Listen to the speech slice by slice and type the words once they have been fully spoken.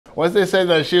Once they said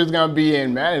that she was gonna be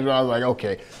in management, I was like,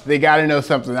 okay, they gotta know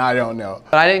something I don't know.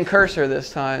 But I didn't curse her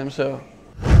this time, so.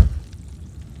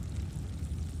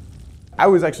 I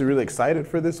was actually really excited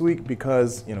for this week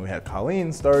because, we had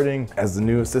Colleen starting as the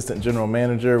new assistant general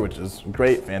manager, which is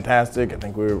great, fantastic. I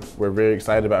think we're very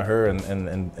excited about her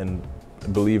and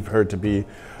believe her to be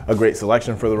a great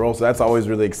selection for the role. So that's always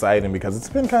really exciting because it's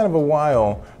been kind of a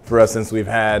while for us since we've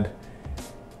had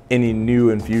any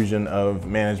new infusion of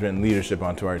management and leadership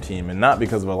onto our team, and not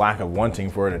because of a lack of wanting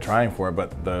for it or trying for it,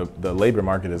 but the labor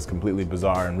market is completely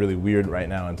bizarre and really weird right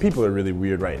now, and people are really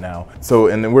weird right now. So,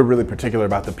 and then we're really particular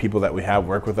about the people that we have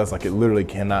work with us. Like, it literally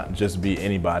cannot just be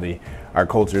anybody. Our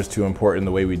culture is too important,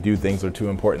 the way we do things are too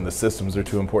important, the systems are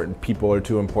too important, people are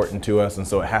too important to us, and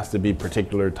so it has to be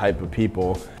particular type of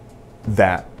people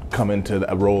that come into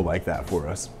a role like that for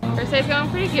us. First day's going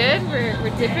pretty good. We're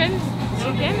dipping,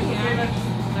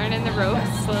 learning the ropes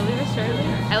slowly but surely.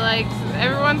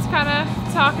 Everyone's kind of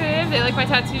talkative. They like my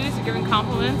tattoos, they're giving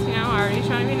compliments, already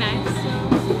trying to be nice.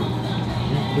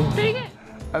 So pretty good.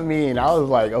 I mean, I was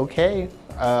like, okay,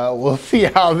 we'll see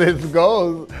how this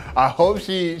goes. I hope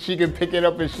she can pick it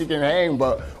up and she can hang,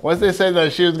 but once they said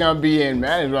that she was gonna be in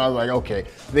management, I was like, okay,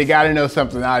 they gotta know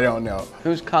something I don't know.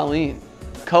 Who's Colleen?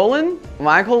 Colon?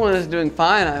 My colon is doing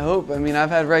fine, I hope. I mean, I've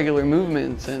had regular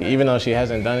movements. And even though she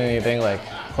hasn't done anything like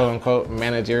quote unquote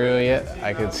managerial yet,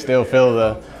 I could still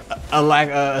feel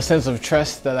a sense of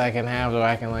trust that I can have, so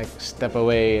I can step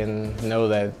away and know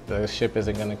that the ship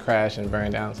isn't gonna crash and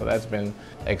burn down. So that's been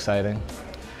exciting.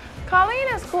 Colleen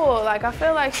is cool. I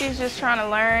feel like she's just trying to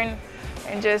learn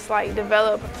and just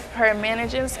develop her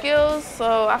managing skills.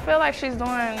 So I feel like she's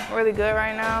doing really good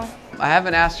right now. I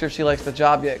haven't asked her if she likes the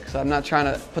job yet, because I'm not trying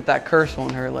to put that curse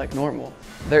on her like normal.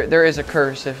 There is a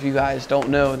curse, if you guys don't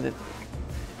know. That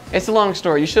it's a long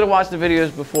story. You should have watched the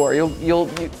videos before. You'll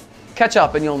catch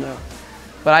up and you'll know.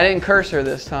 But I didn't curse her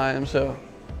this time, so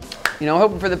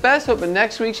hoping for the best. Hoping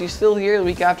next week she's still here. The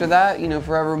week after that,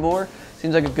 forevermore.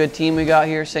 Seems like a good team we got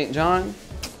here. St. John,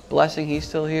 blessing, he's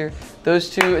still here. Those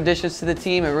two additions to the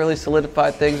team have really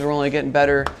solidified things. We're only getting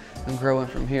better and growing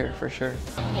from here for sure.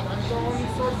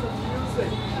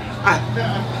 I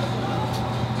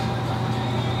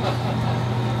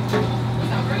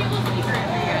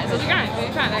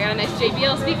got a nice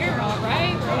JBL speaker, all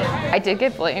right. I did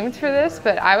get blamed for this,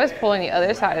 but I was pulling the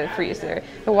other side of the freezer.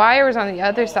 The wire was on the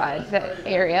other side that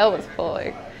Ariel was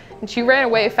pulling. And she ran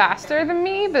away faster than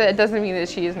me, but it doesn't mean that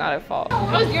she is not at fault.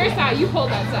 That was your side, you pulled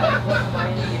that side.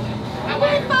 That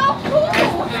was so cool! It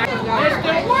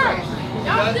still works.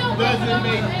 Y'all still Doesn't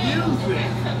make music.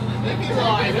 They can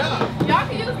line up. Y'all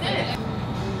can use it.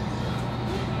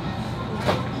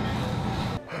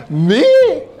 Me?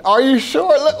 Are you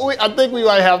sure? Look, I think we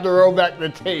might have to roll back the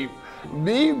tape.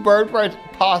 Me, bird price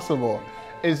possible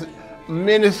is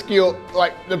minuscule.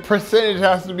 The percentage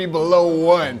has to be below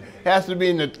 1. It has to be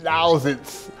in the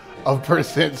thousandths of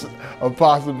percents of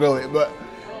possibility. But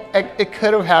it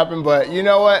could have happened. But you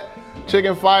know what?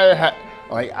 Chicken Fire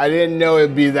I didn't know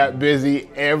it'd be that busy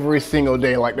every single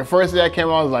day. The first day I came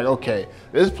on, I was like, okay,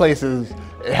 this place it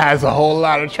has a whole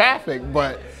lot of traffic,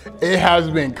 but it has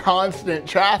been constant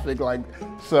traffic.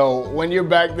 So when you're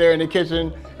back there in the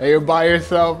kitchen and you're by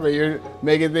yourself and you're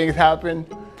making things happen,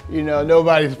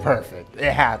 nobody's perfect.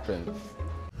 It happens.